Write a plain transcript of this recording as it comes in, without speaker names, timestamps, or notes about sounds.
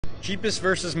Cheapest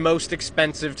versus most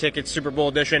expensive tickets, Super Bowl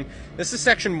edition. This is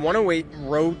section 108,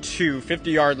 row 2,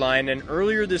 50-yard line, and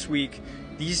earlier this week,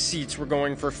 these seats were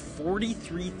going for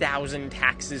 $43,000,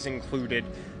 taxes included.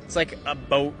 It's like a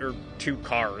boat or 2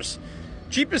 cars.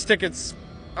 Cheapest tickets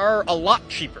are a lot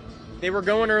cheaper. They were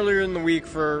going earlier in the week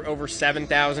for over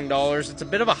 $7,000. It's a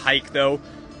bit of a hike, though.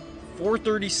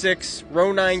 436,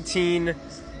 row 19.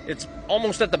 It's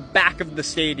almost at the back of the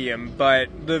stadium, but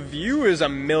the view is a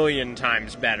million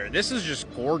times better. This is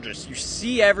just gorgeous. You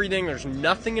see everything. There's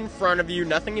nothing in front of you,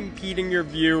 nothing impeding your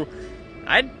view.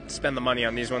 I'd spend the money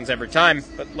on these ones every time,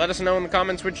 but let us know in the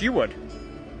comments which you would.